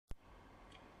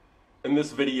In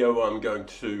this video, I'm going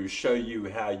to show you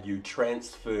how you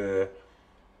transfer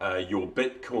your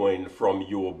Bitcoin from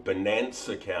your Binance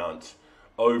account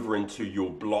over into your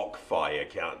BlockFi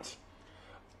account.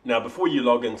 Now, before you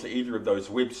log into either of those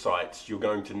websites, you're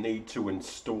going to need to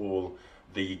install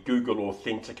the Google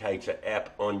Authenticator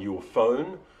app on your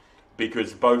phone,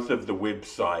 because both of the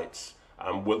websites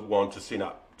will want to set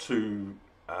up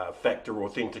two-factor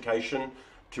authentication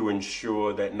to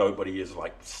ensure that nobody is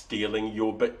like stealing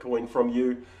your Bitcoin from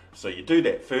you. So you do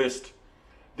that first,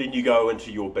 then you go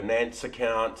into your Binance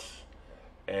account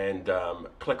and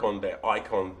click on that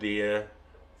icon there,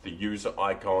 the user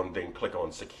icon, then click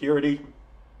on security.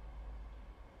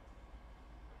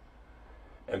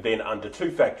 And then under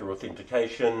two-factor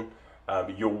authentication,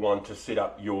 you'll want to set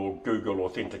up your Google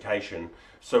authentication.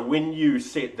 So when you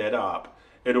set that up,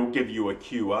 it'll give you a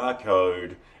QR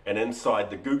code, and inside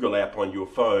the Google app on your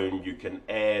phone, you can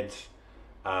add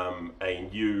a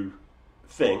new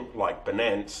thing like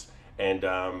Binance, and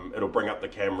it'll bring up the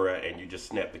camera and you just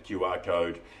snap the QR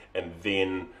code, and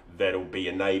then that'll be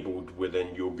enabled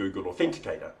within your Google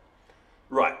Authenticator.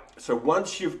 Right, so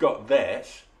once you've got that,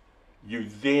 you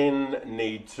then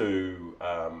need to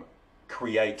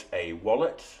create a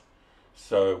wallet.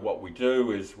 So what we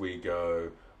do is we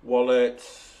go wallet,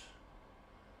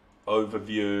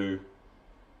 overview,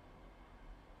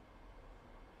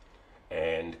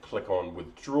 and click on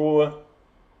withdraw,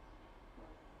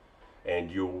 and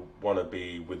you'll want to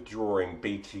be withdrawing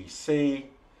BTC,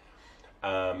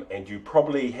 and you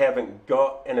probably haven't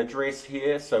got an address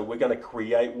here, so we're going to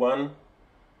create one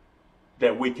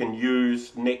that we can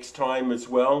use next time as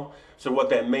well. So what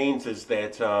that means is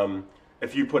that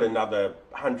if you put another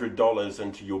 $100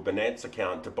 into your Binance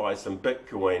account to buy some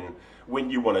Bitcoin, when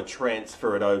you want to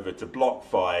transfer it over to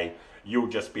BlockFi, you'll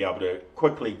just be able to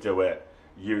quickly do it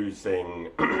using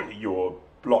your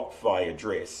BlockFi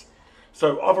address.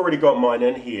 So I've already got mine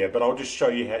in here, but I'll just show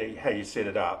you how you set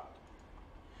it up.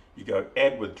 You go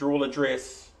add withdrawal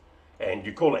address, and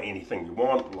you call it anything you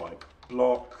want, like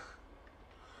block.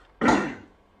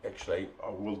 Actually, I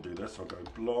will do this. I'll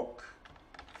go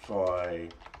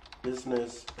BlockFi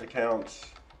business account,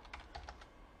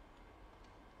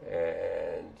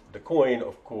 and the coin,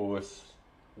 of course,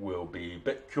 will be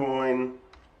Bitcoin.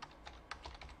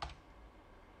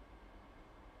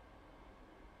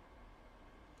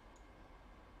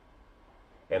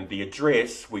 And the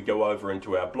address, we go over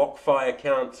into our BlockFi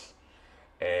account,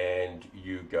 and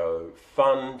you go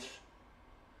fund,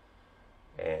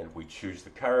 and we choose the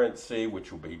currency,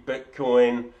 which will be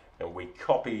Bitcoin, and we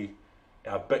copy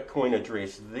our Bitcoin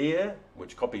address there,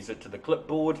 which copies it to the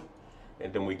clipboard,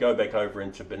 and then we go back over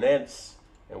into Binance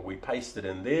and we paste it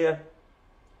in there,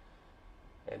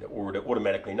 and it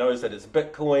automatically knows that it's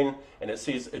Bitcoin, and it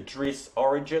says address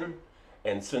origin,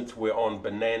 and since we're on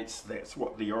Binance, that's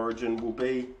what the origin will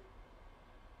be.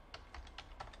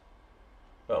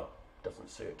 Oh,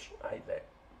 doesn't search. I hate that.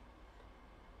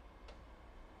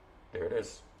 There it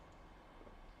is.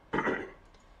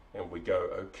 And we go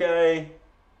OK,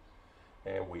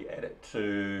 and we add it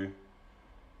to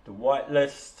the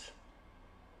whitelist.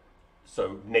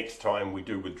 So next time we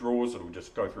do withdrawals, it'll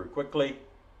just go through quickly.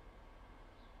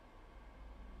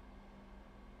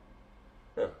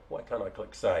 Why can't I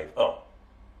click save? Oh,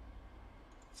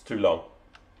 it's too long.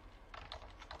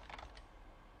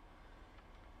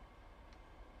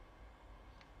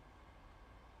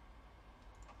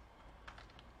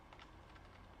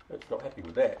 It's not happy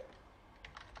with that.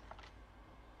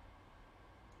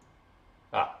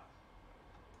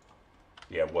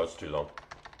 Yeah, it was too long.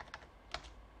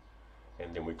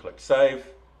 And then we click save.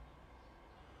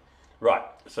 Right,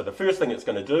 so the first thing it's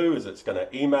going to do is it's going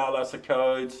to email us a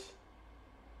code.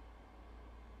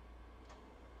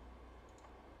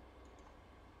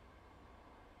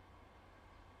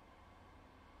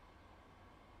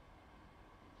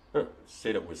 It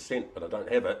said it was sent, but I don't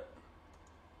have it.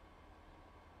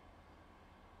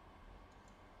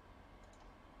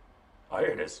 Oh,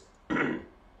 here it is.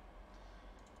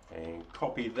 And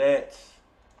copy that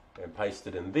and paste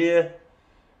it in there.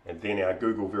 And then our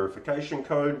Google verification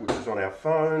code, which is on our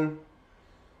phone.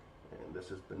 And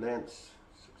this is Binance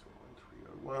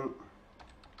 611301.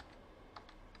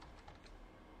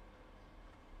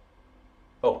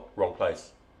 Oh, wrong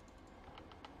place.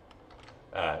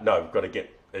 No, I've got to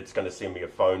get, it's going to send me a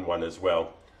phone one as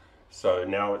well. So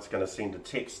now it's going to send a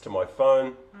text to my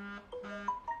phone.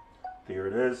 There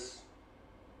it is.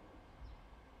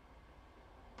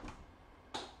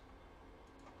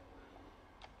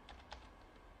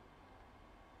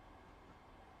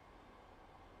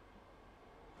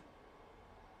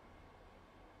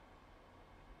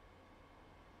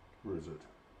 Where is it?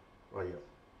 Oh, yeah.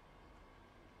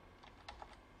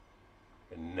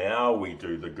 And now we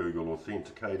do the Google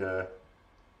Authenticator.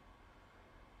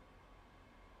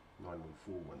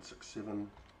 914167.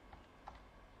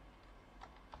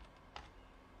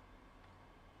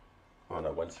 Oh no,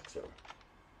 167.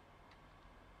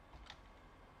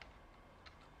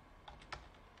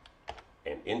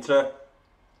 And enter.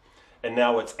 And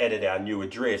now it's added our new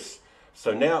address.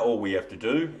 So now all we have to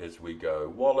do is we go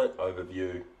Wallet,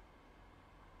 Overview,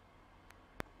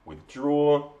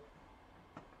 Withdraw.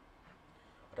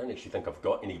 I don't actually think I've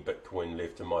got any Bitcoin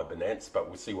left in my Binance, but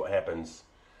we'll see what happens.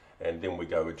 And then we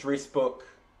go Address Book,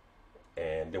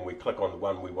 and then we click on the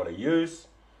one we want to use.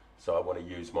 So I want to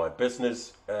use my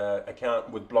business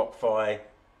account with BlockFi.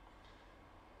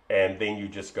 And then you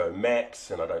just go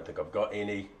Max, and I don't think I've got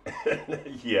any.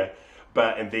 Yeah,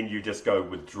 and then you just go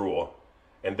Withdraw.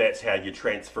 And that's how you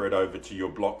transfer it over to your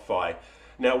BlockFi.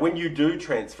 Now, when you do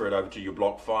transfer it over to your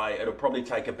BlockFi, it'll probably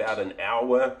take about an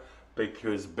hour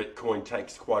because Bitcoin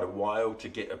takes quite a while to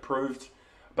get approved,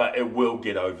 but it will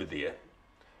get over there.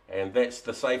 And that's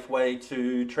the safe way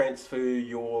to transfer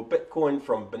your Bitcoin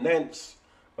from Binance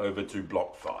over to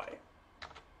BlockFi.